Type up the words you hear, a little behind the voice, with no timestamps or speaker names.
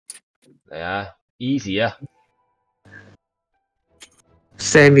嚟啊 ，easy 啊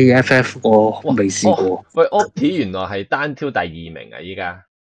 ！Semi FF 我未試過。喂 ，Opti 原來係單挑第2名啊！依家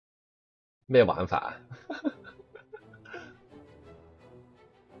咩玩法啊？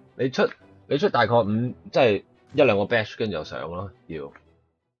你出大概5，即係1-2個 batch 跟住就上咯，要。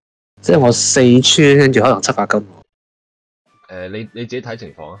即係我4村跟住可能700金。你自己睇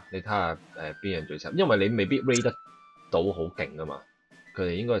情況啊，你睇下邊人最慘，因為你未必 raid 得到好勁啊嘛，佢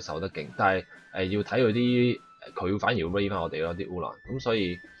哋應該係守得勁，但係要睇佢啲佢反而要 raid 翻我哋咯啲烏蘭，咁所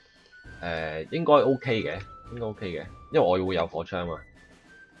以應該 OK 嘅，應該 OK 嘅，因為我會有火槍嘛。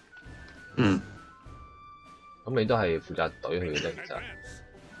嗯。咁你都係負責隊佢嘅啫，其實。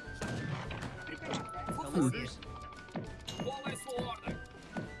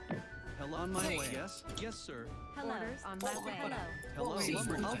On my way. Yes, yes, sir. Hello, on my way. Hello,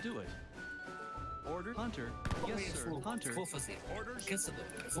 lumber. I'll do it. Order, Hunter. Yes, sir. Hunter. Orders.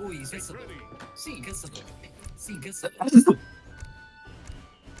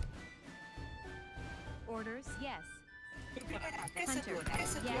 Orders, yes. Hunter.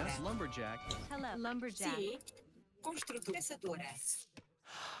 Yes, lumberjack. Hello, lumberjack. Yes.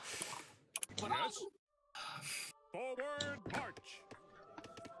 Forward march.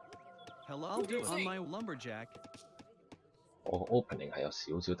 Hello, I'll do it. On my lumberjack. 我 opening 係有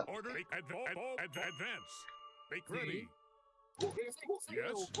少少突。Advance. Make ready. Yes.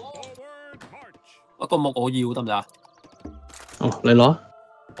 Forward march. 個木我要得唔得啊？哦，你攞。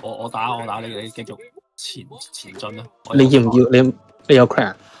我打你繼續前進啦。你要唔要？你有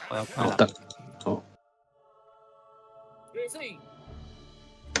crack？ 我有 crack 得。好。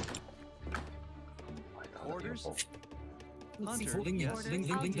Orders. Hunter.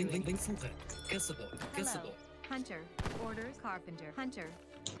 Hunter. Orders. Carpenter. Hunter.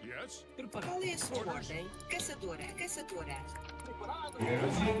 Yes. Qual é a sua ordem? Caçadora. Forward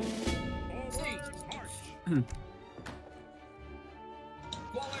march.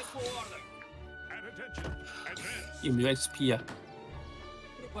 Qual é sua ordem? At attention. Advance. 要唔要 XP 啊？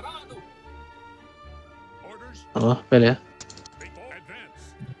 Orders. 好啊，俾你啊。Advance.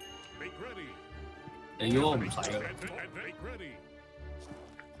 Make ready. 你嗰個唔使嘅。Make ready.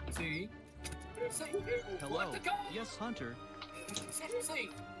 Hello. Yes, Hunter.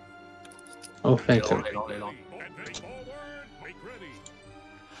 好 ，thank you。你攞。Forward. Make ready.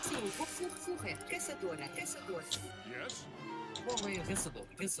 Caçadora. Yes.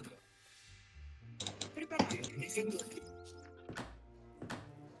 Preparado.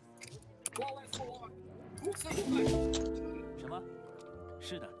 Qual é sua ordem? 什么？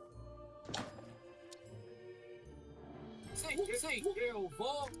是的。Eu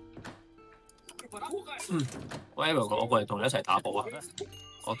vou. 我 Ever 我過嚟同你一齊打寶啊！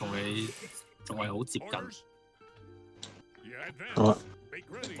我同你仲係好接近。好啊。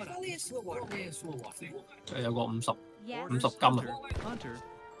 Qual é a sua ordem? 有個50 Yes. 金啊！ Hunter.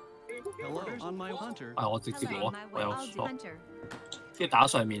 Hello, on my Hunter. 我直接 Hello, 攞 on 啊！ my 我 way. 有 I'll do 鎖， Hunter. 跟住打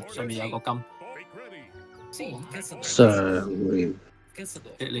上面有個金。 Make ready. 上面。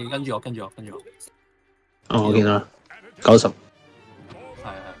你跟住我。哦，我見到啦，90。係。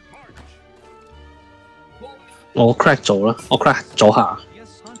我 crack 做啦，我 crack 左下。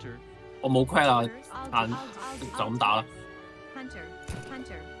Yes, Hunter. 我冇 crack 啊， Orders. 但 I'll 就咁打啦。 Hunter.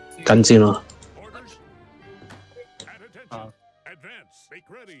 緊戰咯。 Orders. At attention. Advance. Make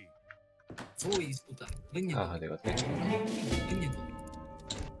ready. 睇下佢哋個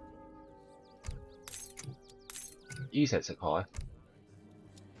team。East 食海。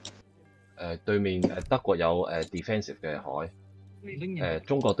對面德國有defensive 嘅海，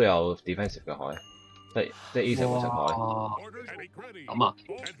中國都有 defensive 嘅海，即係 East 會食海。咁啊，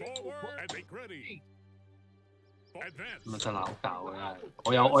 Make ready. 咁真係好搞嘅。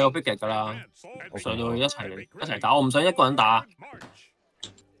我有 big 㗎啦，我上到去一齊打，我唔想一個人打。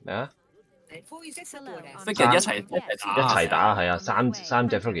咩啊 ？frigate 一齊打係啊，三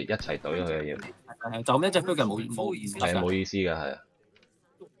隻 frigate 一齊隊佢要。係就咁一隻 frigate 冇意思。係冇意思㗎，係啊。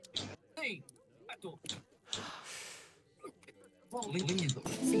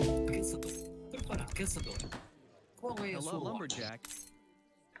Hello, lumberjack.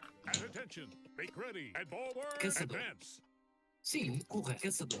 At attention. Make ready. And forward. Advance.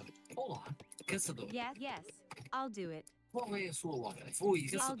 Yes, yes. I'll do it. I'll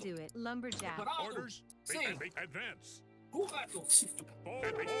do it. Lumberjack. Orders. Advance. Forward.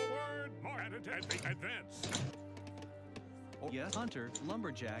 Advance. Yes, Hunter.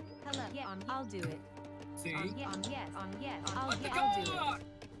 Lumberjack. Hello. Yeah, I'll do it. Yes. I'll do it.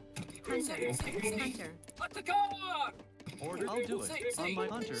 Hunter. Order. I'll do it. On my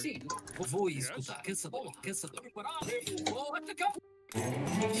Hunter.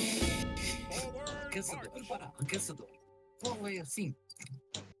 Yes. Caçador. march. Preparado. Caçador. Qual é assim?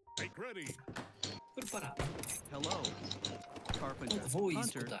 Make ready. Preparado. Hello. Carpenter. Vou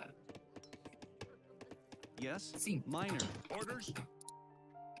Hunter. escutar. Yes. Sim. Miner. Orders.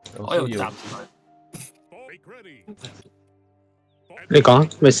 我要有需要暫時佢。 Make ready. 你講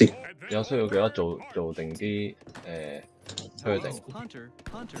咩事？ 有需要嘅話做定啲推定 Hunter.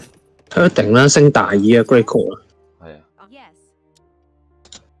 Hunter. 佢一定啦，升大二嘅 Great Call 啦。係啊， Yes.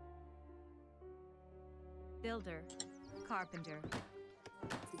 Builder. Carpenter.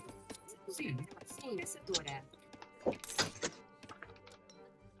 Sim. Sim. Caçadora.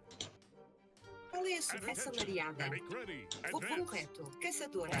 Qual é a sua assalariada? Make ready. Vou Advance. correto.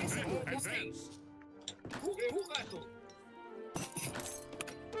 Caçadora. Caçadora. Advance. Correto.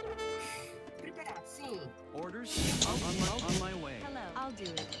 Preparado. Sim. Orders. On my way. Hello. I'll do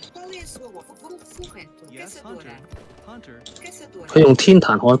it. Qual é a sua ordem? Vou correto. Yes. Caçadora. Hunter. Caçadora. 佢用天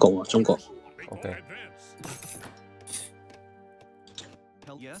壇開局喎，中國。 Make Okay. advance.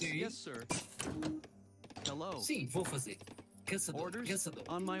 Yes. Sim. Yes, sir. Hello. Sim, vou fazer. Caçador. Orders. Caçador.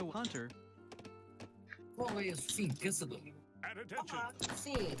 On my hunter. Qual é a sua? Sim, caçador. At attention.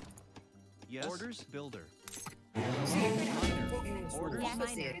 Sim. Yes. Orders. Builder. Sim. Hunter. Orders. Vou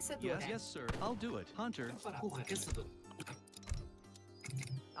fazer. Miner. Caçadora. Yes. Yes, sir. I'll do it. Hunter. Correto. Caçador.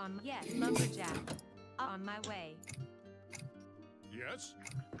 Yes. Lumberjack. On my way. Yes.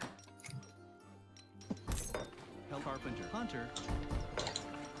 Carpenter. Hunter.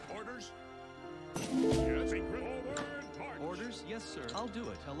 Orders. Yes. Make ready. Forward march. Orders. Yes, sir. I'll do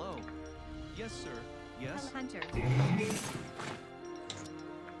it. Hello. Yes, sir. Yes. Hunter.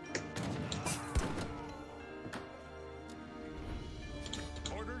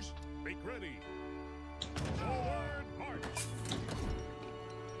 Orders. Make ready. Forward march.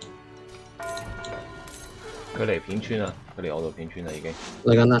 佢嚟片村啦，佢嚟我度片村啦已經，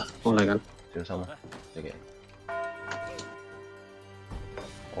嚟緊啦，我嚟緊。小心啊！呢嘅。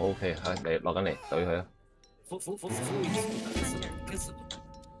我 OK 嚇，你落緊嚟懟佢啊！ Vou escutar. Caçador.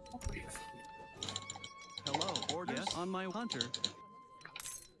 Hello. Orders. Yes. On my hunter.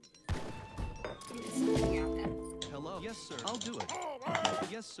 Assalariada. Hello. Yes, sir. I'll do it.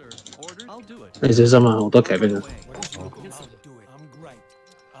 Yes, sir. Order. I'll do it. 你小心啊，好多騎兵啊！ Caçador. do it. I'm great.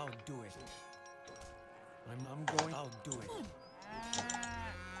 I'll do it. I'm going. I'll do it.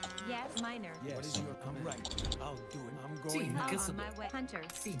 Yes. Miner. Yes. What is your? I'm right. I'll do it. I'm Sim, going now. On caçador. my way. Hunter.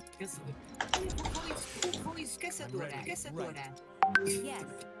 Sim, caçador. Vou isso. Caçadora. ready. Caçadora. Yes.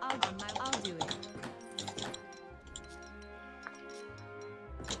 I'll do it.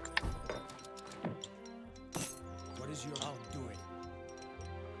 What is your? I'll do it.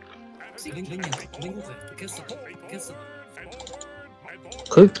 Sim, linha correta. Caçador. Caçador. And forward. And forward.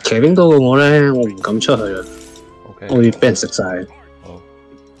 佢騎兵多過我咧，我唔敢出去啊！ OK，我會俾人食晒。好，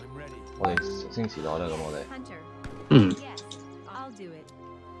 I'm ready. 我哋升時代啦，咁我哋 Hunter. 嗯， Yes. I'll do it.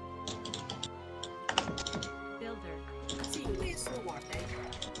 Builder. Sim, qual é a sua ordem?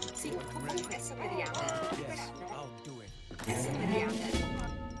 Sim, vou assalariada. Yes. I'll do it. Assalariada.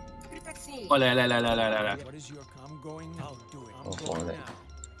 Prepara. Sim. 喂，嚟！ What is your? I'm going. I'll do it. I'm Oh, going fine. now.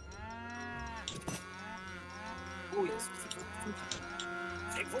 Vou isso.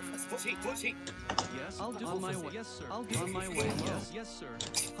 Yes. I'll do on my way. Yes, sir. I'll do on my way. Yes. Yes, sir.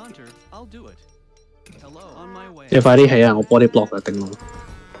 Hunter. I'll do it. Hello. On my way. 你快啲起啊！我 body block 啊，頂我！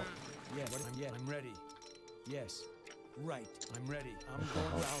 Yes. I'm ready. Yes. Right. I'm ready. I'm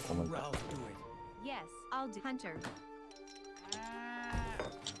going. I'll do it. Yes. I'll do Hunter.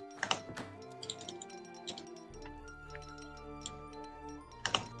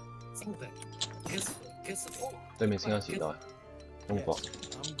 Correto. Caçador. 對面先有時代，中國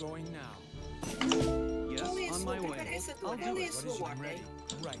I'm going now. Yes. Qual é a On sua? my way. Prepara essa I'll tua. do Qual é a it. What sua is your? I'm ordem? ready.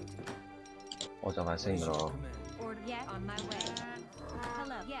 Right. 我就快 What 升 is 噶 your 咯。 command? Order. Yes. On my way.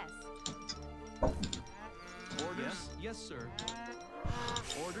 Hello. Yes. Orders. Yes, sir.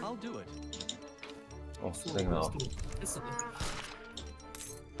 Order. I'll do it. 哦，升啦！ Caçador.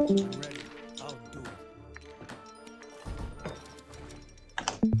 I'm ready. I'll do it.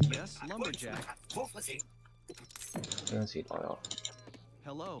 Yes. Lumberjack. Vou fazer. 升緊時代啊！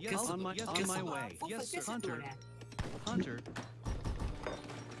 Hello. Yes. Caçador. On my Caçador. way. Vou Yes, fazer. sir. Hunter. Caçadora. Hunter.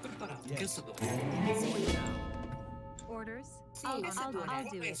 Preparado. Yes. Caçador. Orders. Sim, I'll caçadora.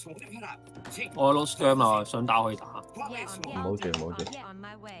 do it. Preparado. Sim. 我 lost game 啊，想打可以打。 Qual é a Yeah. sua? Yeah. 唔好住，唔好住。 Yeah. On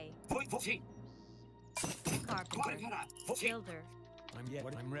my way. Sim. Carpenter. Preparado. Sim. Builder.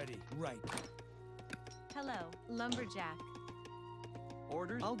 I'm ready. Right. Hello. Lumberjack.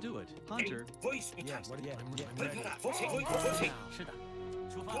 Orders. I'll do it. Hunter. Vou escutar. Yes. I'm ready. Preparado. Vou sim. I'm Vou going sim. now. 是的，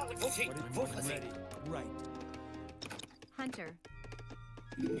出发。 Vou sim. Vou I'm fazer. ready. Right. Hunter.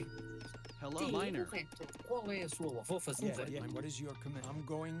 Hello, miner. Qual é a sua ordem? Vou fazer Yeah, yeah. What is your command? I'm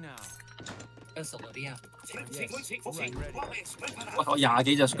going now. assalariado. Yes. Right, ready. 喂，我廿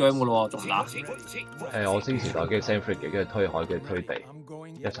幾隻 scam 噶咯喎，仲打？我先時代跟住 send free 嘅，跟住推海跟住推地， I'm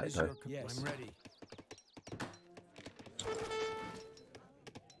going. 一齊推。 Yes. I'm ready.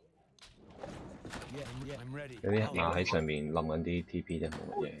 Yeah, I'm ready. 有啲馬喺上面冧緊啲 TP 啫，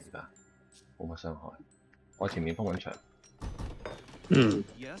冇乜嘢而家，冇乜傷害。我前面封緊牆。嗯，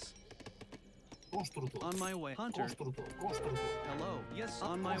 Yes. Construtor. On my way. Hunter. Construtor. Construtor. Hello. Yes.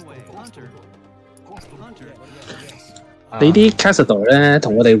 On my way. Hunter. Hunter.你啲 Castador 咧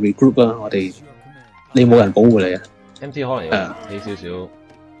同我哋 regroup 啊，我哋你冇人保護你啊。 MT 可能要起少少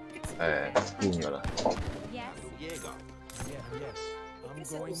官㗎啦。 Yes. Yeah, yes. I'm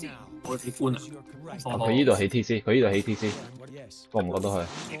going now. 我喜歡啊！佢呢度起 TC， 佢呢度起 TC， Yes. 過唔過得去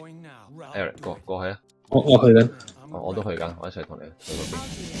I'm going now. ？Eric 過去啊！我去緊，我都去緊，我一齊同你去嗰邊。 I'll do it.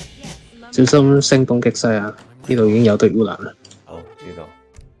 Yes. 小心聲東擊西啊！呢度已經有對烏蘭啦。好，知道。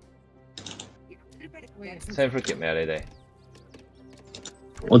send free 劫未啊？你哋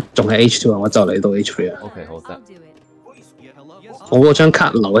我仲係 H2 啊，我就嚟到 H3 啊。 ？OK， 好 I'll 得， do it. Yeah. Hello. Yes. 我嗰張卡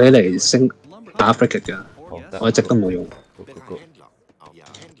留起嚟升 Lumber. 打 frigate 㗎，好得。我一直都冇用。 Good good good。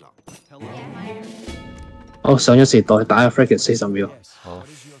 Hello. Yeah, miner. 我上咗時代打 frigate 40秒。 Yes. Oh. What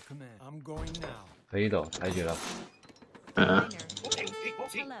is your command? I'm going now. 喺呢度睇住啦。啊， Miner.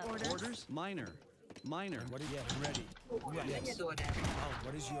 Hello. Orders. Miner. Miner. What? Yeah, I'm ready. Yes. Linha dourada. Oh,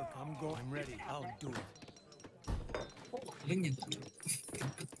 what is your? I'm going. I'm ready. I'll do it. Linha dourada.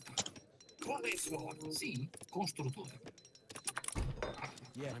 Qual é a sua ordem? Sim, construtor.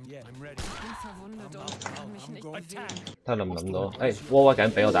 Yeah, I'm ready. I'm going. Attack. 睇下諗唔諗到？窩緊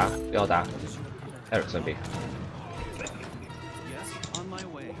俾我打，俾我打。Eric 上邊。 Yes. On my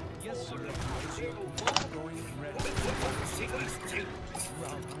way. Yes, sir. I'm going. I'm ready.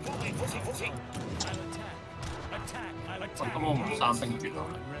 Attack. I'll 喂， attack. 咁我唔三兵絕啊！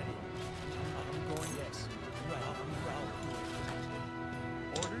 I'm ready. I'm going. Yes. Right.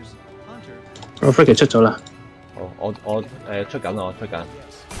 Orders. Hunter. 我 frigate 出咗啦。好，我出緊啦，我出緊。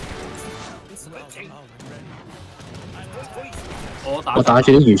我打我打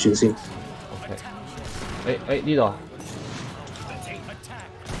住啲漁船先。 OK。呢度啊！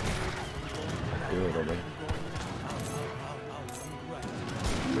屌你老味！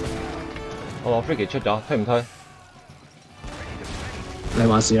我 frigate 出咗，推唔推？你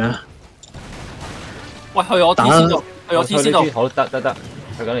話事啦。喂，去我 T 先度，去我 T 先度。好得，去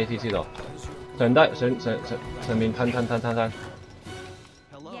緊你 TC 度。上低上面吞。 Hello.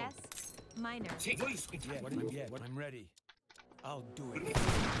 Yes. Miner. Yeah, I'm ready. I'll do it.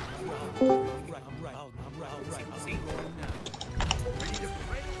 Right. I'm right. I'm going now.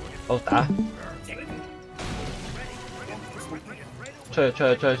 好打。出去！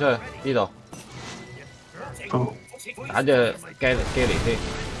呢度好，打隻機嚟先，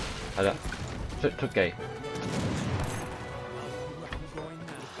係啦，出技。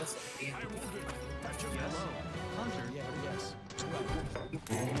 Hunter. Yes.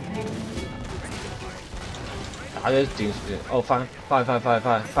 打咗戰船，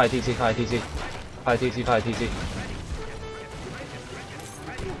翻 TC， 快 TC。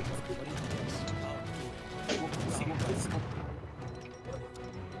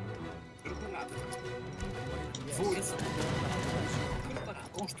 Preparar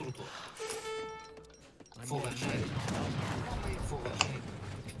construtor. Forrageiro. Forrageiro.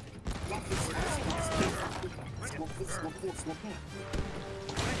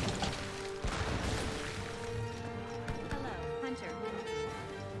 Hello. Hunter.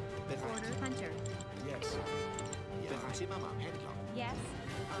 Order. Hunter. Yes. Yes.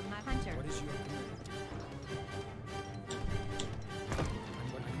 On my hunter. What is your command?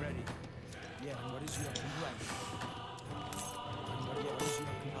 I'm ready. Yeah. And what is your right? What is your?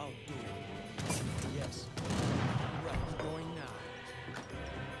 I'll do it. Yes. Right. I'm going now.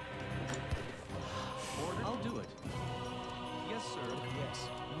 Order. I'll do it. Yes, sir. Yes.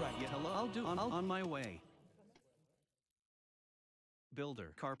 Right. Yeah. Hello. I'll do. On my way.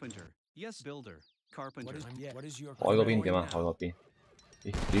 Builder. Carpenter. Yes, builder. Carpenter. What is your? 海嗰邊點啊？海嗰邊？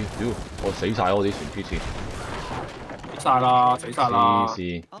屌！我死晒我啲船黐線，死晒啦！黐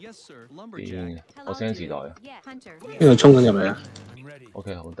線 Yes, sir. 癲 Lumberjack. 嘅， Hello. 我 send 時代 to 啊。 it. Yeah. Hunter. 呢度衝緊入嚟啊！ I'm ready.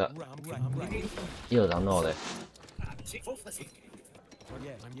 OK， 好得， I'm ready. 呢度等我哋。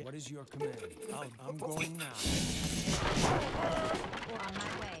 What is your command? I'm going now. On my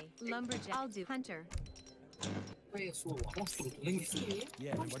way. Lumberjack. I'll do. Hunter. Qual é a sua ordem? Construtor. Linha dourada.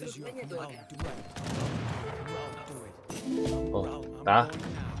 Yeah. What is your command? I'll do it. I'll do it. 好 I'm 打 going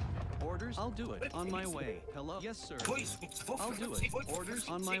now. Orders? I'll do it. On my way. Hello? Yes, sir. I'll do it. Orders?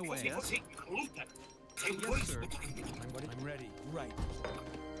 On my way. Yes? Yes, sir. I'm ready. Right.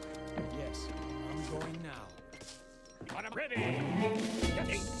 Yes, I'm going now. I'm ready.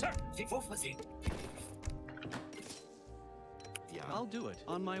 Yes, sir. I'll do it.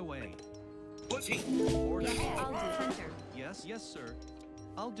 On my way. Orders? Yes, I'll do hunter. Yes, yes, sir.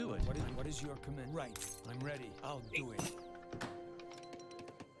 I'll do it. What is your command? Right. I'm ready. I'll do it.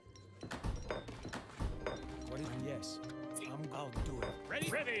 Yes. I'll do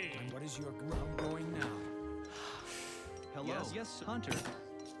it. Ready. And what is your? I'm going now. Hello? Yes. Yes, hunter.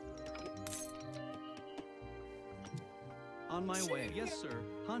 On my way. Yes, sir.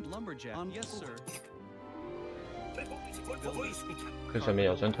 Hunt lumberjack. Yes, sir. 佢上面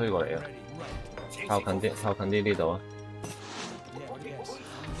又想推過嚟啊！ Ready. Right. 靠近啲，靠近啲呢度啊！ Yeah. Yes.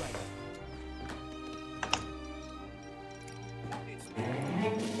 I'm right.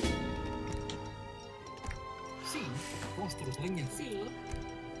 Sì, construindo. Sì.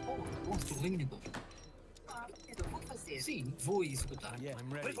 Construindo. Eu vou fazer. Sì, voi escutar. Yeah.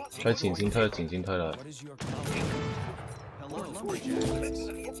 I'm ready. 佢前線推，前線推啦！ What is your? Hello, lumberjack.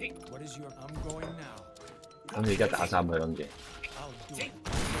 What is your? I'm going now. 跟住一打三佢諗住， I'll do it.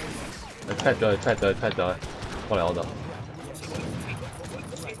 佢 pat 咗佢，pat 咗佢，pat 咗佢，過嚟我度。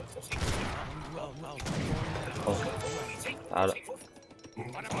好，打啦！ On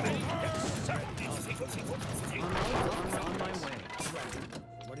my way.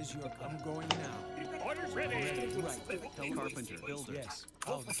 What is your? I'm going now. Orders ready. Tell carpenter. Builder. Yes.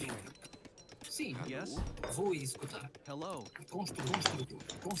 I'll do it. Sì, Yes? voi escutar. Hello?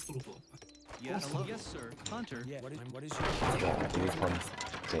 Construtor. Yes. Hello? Yes, sir. Hunter? Yeah. What is your? 哇！呢啲坤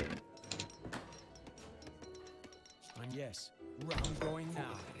正， Yes. I'm going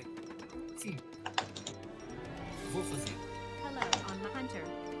now. Sì. Vou fazer. Hello, on the hunter.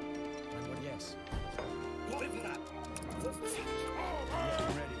 Yes. Preparado. Vou fazer. Yeah,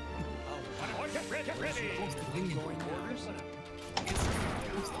 I'm ready. Get ready. Construindo. Going now. Orders?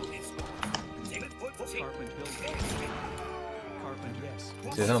 Carpenter. Builder. Carpenter. Yes.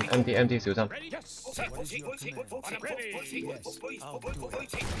 小心 MT 小心。 Ready. Yes, sir. What is your command? I'm ready. Yes. I'll do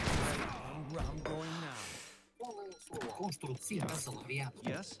it. I'm going now. Construção assalariado.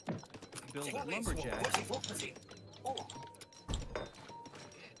 Yes? Builder. Lumberjack. Vou fazer.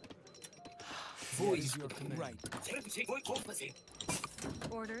 What is your command? Right. Vou fazer.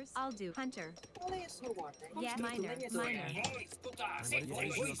 Orders? I'll do hunter. Yes, miner. I'm going now.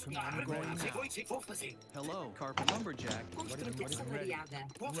 Vou fazer. Hello? Carpenter. Lumberjack. Assalariada.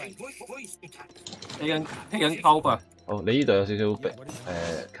起緊溝啊！好，你呢度有少少逼 Yeah, what is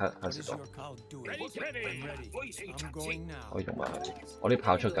卡 What 時 is 度 your? I'll do it. Ready. I'm ready. I'm going now. 可以用埋佢。我啲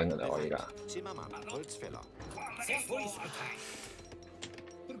炮出緊㗎啦，我而家。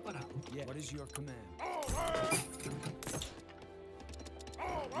 Preparado. Yeah. What is your command? Yeah,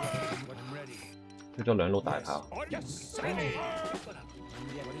 I'm ready. 出咗2碌大炮。 Yes, sir. Ready.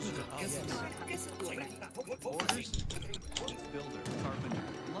 Yeah, what is your? Yes. Orders? Builder. Carpenter.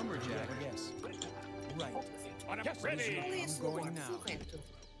 Lumberjack. Yes. Right. Yes, ready. I'm going now.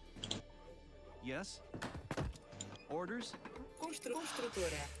 Yes? Orders?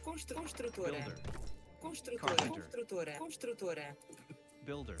 Construtora. Builder. Construtora.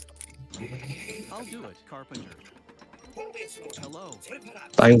 Builder. I'll do it. Carpenter. Hello?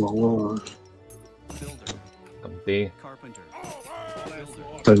 帝王啊嘛， Builder. 咁啲 Carpenter.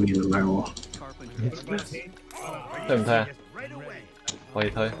 Builder. 對面唔係我。 Carpenter. 推唔推啊？ Right away. 可以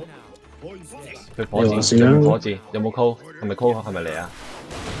推。 Now. 佢火箭，你話先啦有冇火箭？有冇 call？係咪 call？係咪嚟啊？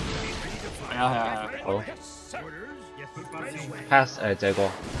係啊係啊係啊！好 Yes, sir. Orders. Yes, right away. ，pass 借個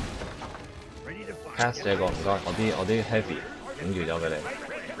Ready to fire. ，pass 借個，唔該，我啲 heavy 頂住咗俾你。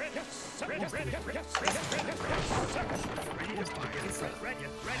 Ready. Yes, ready. Yes, sir. Ready to fire. Ready.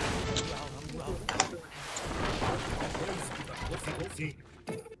 Ready.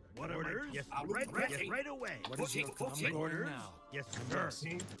 What orders? Yes, right away. What is your? I'm going now. Yes, sir.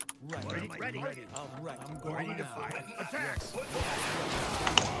 Right. Ready. I'm right. I'm going Ready to now. fire. Attack.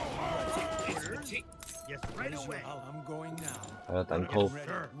 Orders. Yes, right away. I'm going now. 係啦，等 call。 Ready.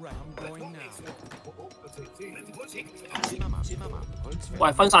 Right. I'm going now.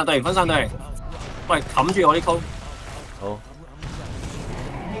 喂，分散隊，分散隊，喂，冚住我啲 call。好，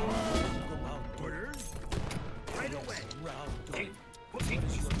 Orders. Right away.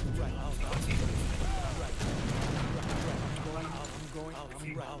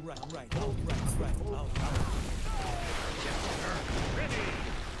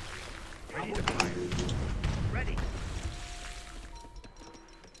 Ready to fire. Ready.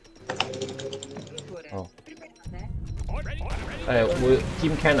 好。 Ready. 會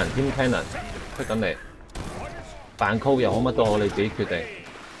team cannon 出緊嚟，扮 call 又好乜都好，你自己決定。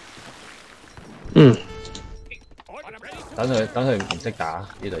嗯。等佢唔識打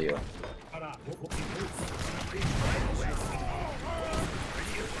呢度要。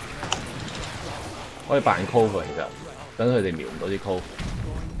可以扮 call 㗎，其實等佢哋瞄唔到啲 call。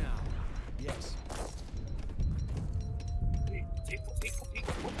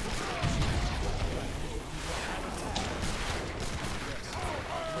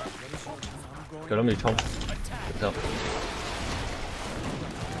佢諗住衝，就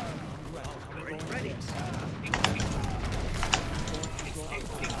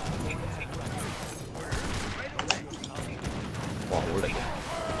哇好力！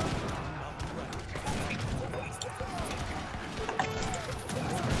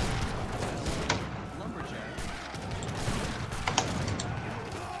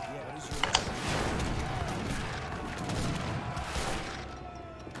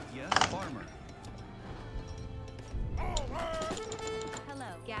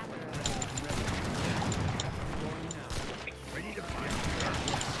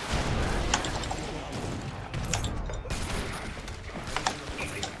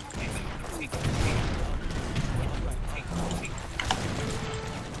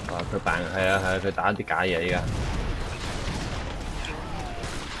佢扮係啊，佢打啲假嘢依家，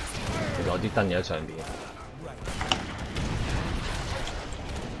佢攞啲真嘢喺上邊。哇！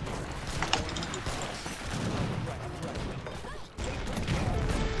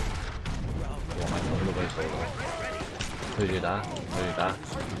咁都俾佢掃到，對住打，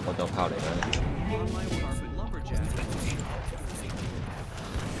我就炮嚟啦。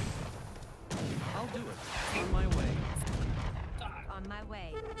On my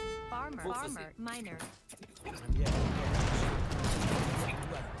way. Farmer, miner.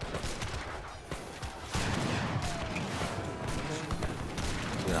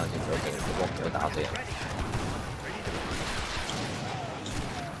 先啦，先佢淨係幫佢打死人。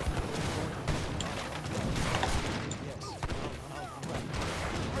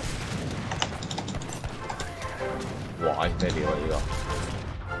哇！咩料啊呢個？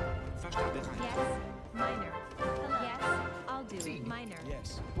 Miner. Yes, I'll do it. Miner.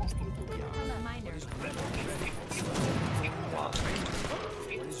 Yes. Miner. 哇！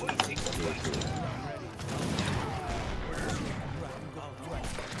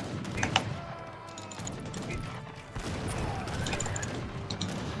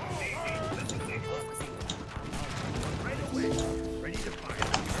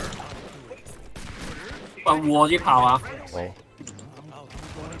喂，護我啲炮啊！好。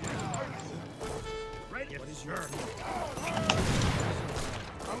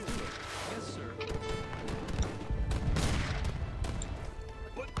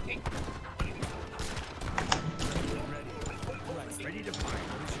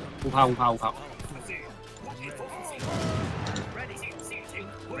護炮。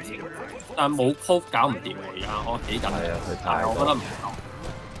但冇 call 搞唔掂喎，而家我幾緊。係啊，佢但係我覺得唔夠。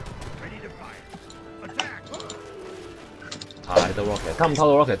太多 rocket， 偷唔偷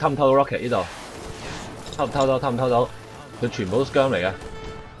到 rocket？ 偷唔偷到 rocket 呢度？偷唔偷到？佢全部都 scam 嚟嘅，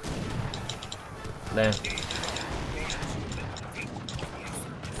靚。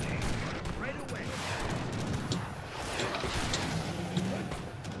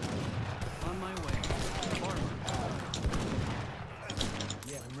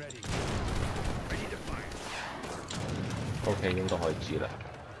OK， 應該可以知啦。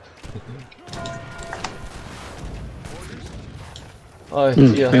唉，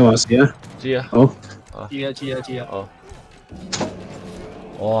知啊，你話事啊？知啊，好。知啊。好。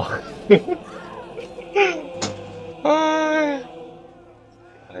哇！唉，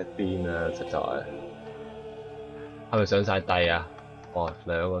太癲啦，實在。係咪上晒帝啊？哦，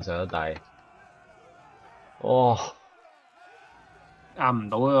兩個上咗帝。哇！壓唔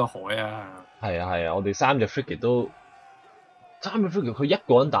到嗰個海啊！係啊，我哋3隻 frigate 都3隻 frigate， 佢一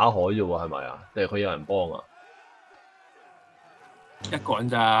個人打海啫喎，係咪啊？定係佢有人幫啊？一個人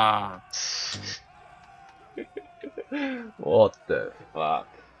咋？What the fuck？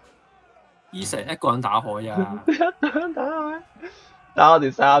 Eason 一個人打海啊！一個人打海，打我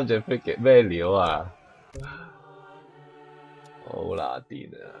哋3隻 frigate 咩料啊？好乸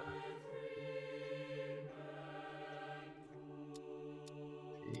癲啊！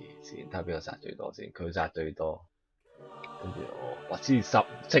先睇下邊個殺最多先，佢殺最多，跟住我，哇！先10，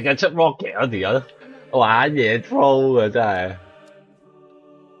淨係出 rocket 嗰條友玩嘢 troll 啊，真係，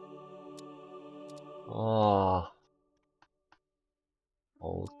哇！好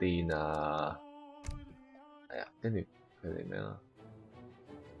癲啊！係啊，跟住佢哋咩啊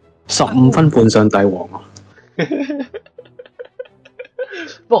？15分半上帝王啊！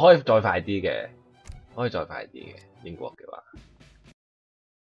不過可以再快啲嘅，可以再快啲嘅英國嘅話。